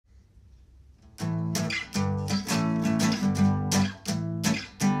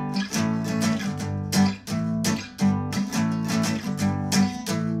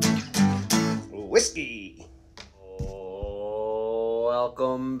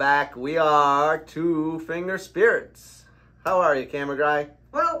Welcome back. We are Two Finger Spirits. How are you, camera guy?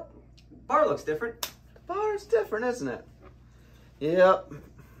 Well, bar looks different. The bar's different, isn't it? Yep.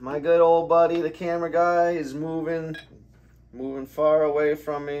 My good old buddy, the camera guy, is moving far away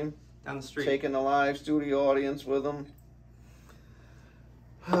from me. Down the street. Taking the live studio audience with him.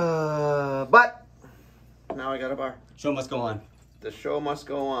 But now I got a bar. Show must go on. The show must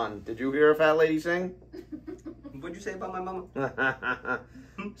go on. Did you hear a fat lady sing? What'd you say about my mama?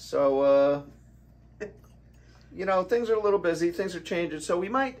 So, you know, things are a little busy. Things are changing. So we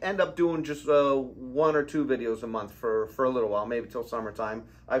might end up doing just 1 or 2 videos a month for a little while, maybe till summertime.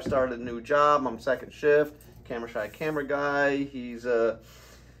 I've started a new job. I'm second shift. Camera shy camera guy. He's,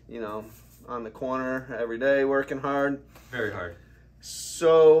 you know, on the corner every day working hard. Very hard.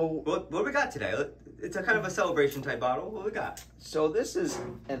 So... What do we got today? It's a kind of a celebration type bottle. What do we got? So this is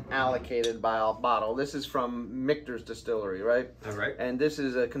an allocated bottle. This is from Michter's Distillery, right? All right. And this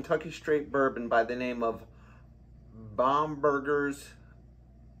is a Kentucky straight bourbon by the name of Bomberger'S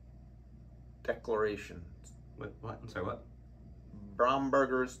Declaration. What? I'm sorry, what?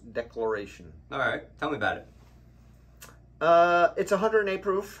 Bomberger'S Declaration. All right. Tell me about it. It's 108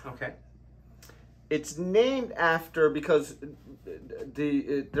 proof. Okay. It's named after, because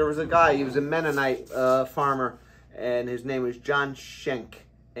there was a guy, he was a Mennonite farmer, and his name was John Shenk,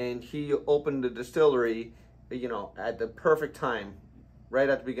 and he opened a distillery, you know, at the perfect time, right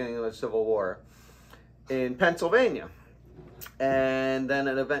at the beginning of the Civil War, in Pennsylvania. And then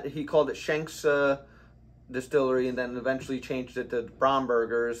he called it Shenk's Distillery, and then eventually changed it to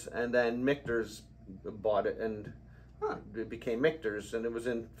Bomberger's, and then Michter's bought it, and it became Michter's, and it was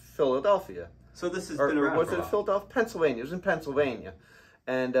in Philadelphia. So this has been around was for a it while. Philadelphia? Pennsylvania. It was in Pennsylvania.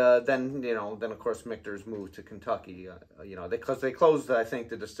 And then, you know, of course Michter's moved to Kentucky, you know, because they closed, I think,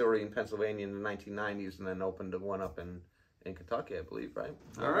 the distillery in Pennsylvania in the 1990s and then opened one up in Kentucky, I believe, right?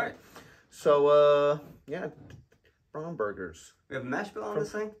 All right. So, yeah, Bomberger's. We have Mashbill on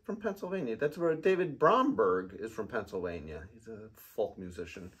this thing? From Pennsylvania. That's where David Bromberg is from Pennsylvania. He's a folk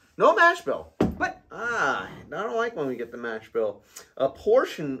musician. No Mashbill. What? I don't like when we get the Mashbill. A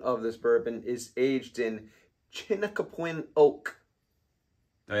portion of this bourbon is aged in Chinquapin oak.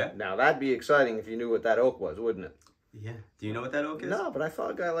 Oh, yeah? Now, that'd be exciting if you knew what that oak was, wouldn't it? Yeah. Do you know what that oak is? No, but I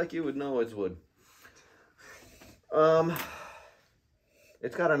thought a guy like you would know it's wood.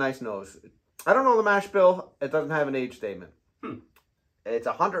 It's got a nice nose. I don't know the Mashbill. It doesn't have an age statement. It's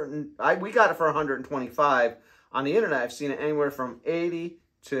 100. We got it for 125. On the internet, I've seen it anywhere from 80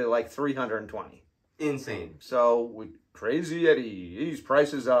 to like 320. Insane. So, Crazy Eddie, these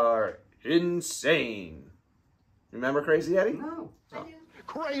prices are insane. Remember Crazy Eddie? No. I do.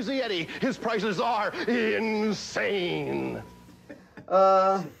 Crazy Eddie, his prices are insane.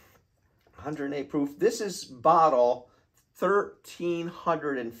 108 proof. This is bottle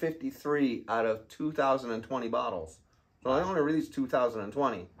 1,353 out of 2,020 bottles. So I only released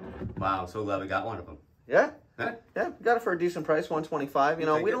 2,020. Wow, so glad we got one of them. Yeah? Huh? Yeah, got it for a decent price, 125. You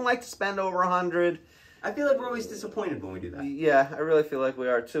know, we don't like to spend over 100. I feel like we're always disappointed when we do that. Yeah, I really feel like we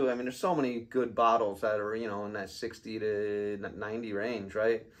are too. I mean, there's so many good bottles that are, you know, in that 60 to 90 range,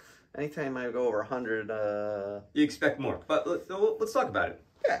 right? Anytime I go over 100, You expect more. But let's talk about it.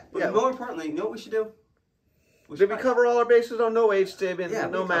 yeah, But yeah. more importantly, you know what we should do? Did we cover all our bases on no age statement, Yeah,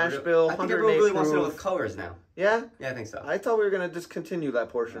 no we covered it. Mashbill, I think 108 everyone really wants to know proof? the colors now. Yeah? Yeah, I think so. I thought we were going to discontinue that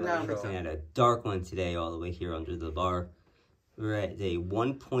portion No, of the show. And a dark one today all the way here under the bar. We're at a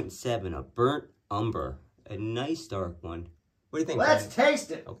 1.7, a burnt umber. A nice dark one. What do you think, Let's Brandon?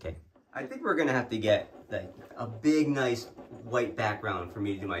 taste it. Okay. I think we're gonna have to get like a big, nice white background for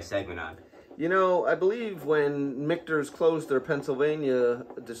me to do my segment on. You know, I believe when Michter's closed their Pennsylvania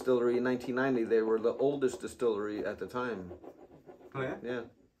distillery in 1990, they were the oldest distillery at the time. Oh yeah? Yeah.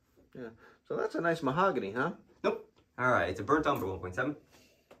 Yeah. So that's a nice mahogany, huh? Nope. All right, it's a burnt umber 1.7.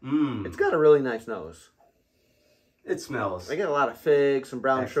 Mmm. It's got a really nice nose. It smells. I get a lot of figs, some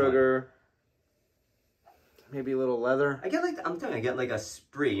brown Excellent. sugar, maybe a little leather. I get like I'm telling you, I get like a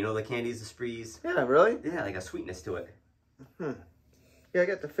spree. You know the candies, the sprees. Yeah, really? Yeah, like a sweetness to it. Yeah, I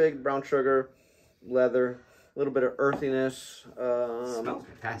get the fig, brown sugar, leather, a little bit of earthiness. Smells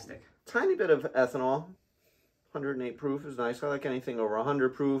fantastic. Tiny bit of ethanol. 108 proof is nice. I like anything over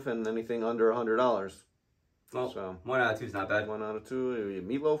 100 proof and anything under $100. Well, So 1 out of 2 is not bad. 1 out of 2.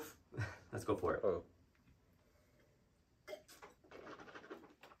 Meatloaf. Let's go for it. Oh.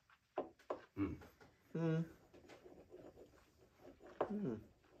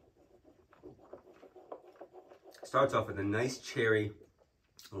 Starts off with a nice cherry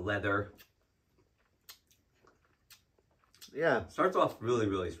leather. Yeah. Starts off really,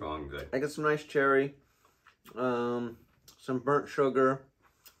 really strong and good. I get some nice cherry. some burnt sugar.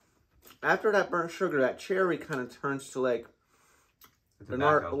 After that burnt sugar, that cherry kind of turns to like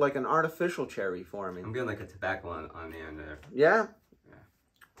an artificial cherry for me. I'm getting like a tobacco on the end there. Yeah.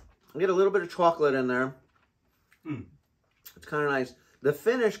 I get a little bit of chocolate in there. It's kind of nice. The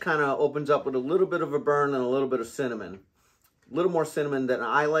finish kind of opens up with a little bit of a burn and a little bit of cinnamon. A little more cinnamon than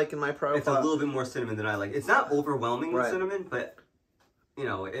I like in my profile. It's a little bit more cinnamon than I like. It's not overwhelming with cinnamon, but you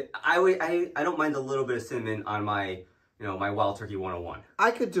know, I don't mind a little bit of cinnamon on my my Wild Turkey 101.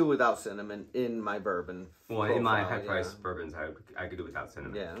 I could do without cinnamon in my bourbon. Well, profile, in my high price bourbons, I could do without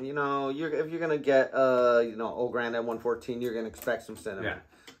cinnamon. Yeah, you know, if you're gonna get Old Grand at 114, you're gonna expect some cinnamon.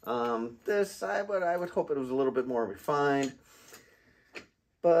 Yeah. This I would hope it was a little bit more refined,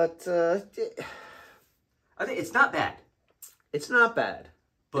 but I think it's not bad. It's not bad,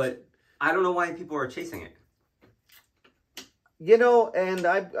 but I don't know why people are chasing it. You know,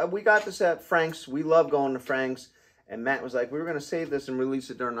 and we got this at Frank's. We love going to Frank's. And Matt was like, we were going to save this and release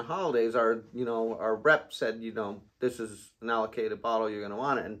it during the holidays. Our rep said, this is an allocated bottle. You're going to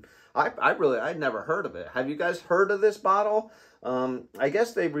want it. And I'd never heard of it. Have you guys heard of this bottle? I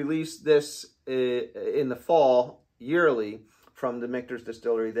guess they released this in the fall yearly from the Michter's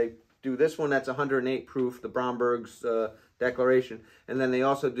Distillery. They do this one that's 108 proof, the Bomberger's Declaration. And then they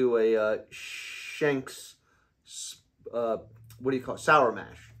also do a Shenk's, sour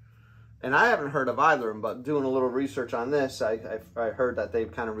mash. And I haven't heard of either of them, but doing a little research on this, I heard that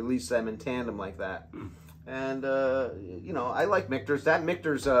they've kind of released them in tandem like that. And, I like Michter's. That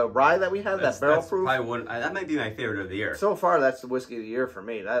Michter's rye that we have, that barrel proof. That might be my favorite of the year. So far, that's the whiskey of the year for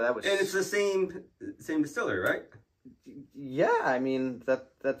me. That was. And it's the same distillery, right? Yeah, I mean,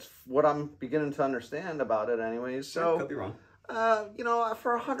 that's what I'm beginning to understand about it anyways. So, I could be wrong.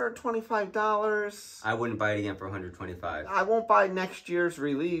 For $125. I wouldn't buy it again for $125. I won't buy next year's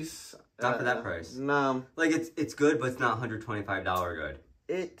release. Not for that price. No. Like, it's good, but it's not $125 good.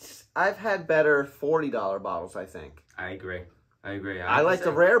 I've had better $40 bottles, I think. I agree. I like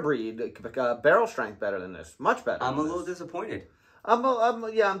the rare breed, barrel strength better than this. Much better. I'm a little disappointed. I'm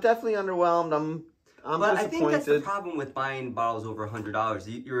definitely underwhelmed. I'm but disappointed. I think that's the problem with buying bottles over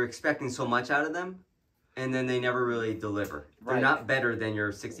 $100. You're expecting so much out of them, and then they never really deliver. They're not better than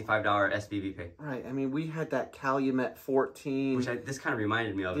your $65 SBVP. Right. I mean, we had that Calumet 14. Which this kind of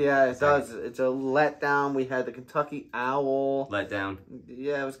reminded me of. Yeah, it does. It's a letdown. We had the Kentucky Owl. Letdown.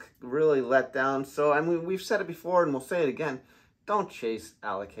 Yeah, it was really let down. So, I mean, we've said it before, and we'll say it again. Don't chase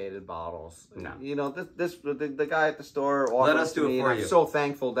allocated bottles. No. The guy at the store offered Let us do it for you. I'm so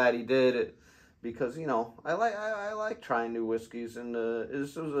thankful that he did it because, I like trying new whiskeys, and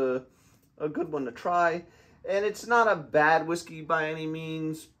this was a good one to try. And it's not a bad whiskey by any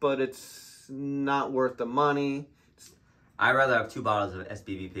means, but it's not worth the money. I'd rather have 2 bottles of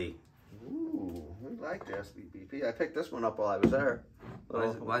SBVP. Ooh, we like the SBVP. I picked this one up while I was there.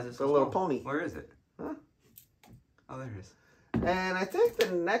 Why is it so a little small? pony. Where is it? Huh? Oh, there it is. And I think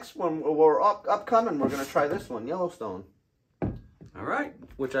the next one, we're upcoming, we're going to try this one, Yellowstone. All right.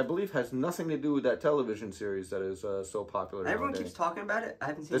 Which I believe has nothing to do with that television series that is so popular Everyone nowadays. keeps talking about it. I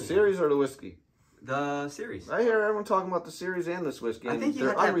haven't seen it. The series or the whiskey? The series. I hear everyone talking about the series and this whiskey. I think you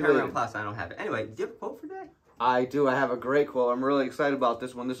have that Paramount Plus. I don't have it. Anyway, do you have a quote for today? I do. I have a great quote. I'm really excited about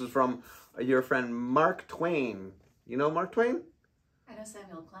this one. This is from your friend Mark Twain. You know Mark Twain? I know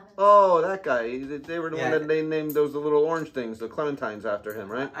Samuel Clemens. Oh, that guy. They were the one that they named those the little orange things, the clementines, after him,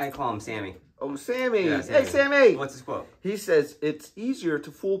 right? I call him Sammy. Oh, Sammy. Yeah, Sammy. Hey, Sammy. What's his quote? He says, it's easier to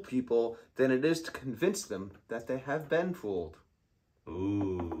fool people than it is to convince them that they have been fooled.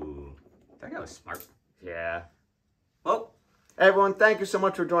 Ooh. That guy was smart. Yeah. Well, everyone, thank you so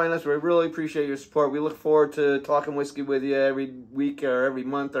much for joining us. We really appreciate your support. We look forward to talking whiskey with you every week or every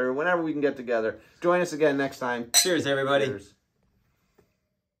month or whenever we can get together. Join us again next time. Cheers, everybody. Cheers.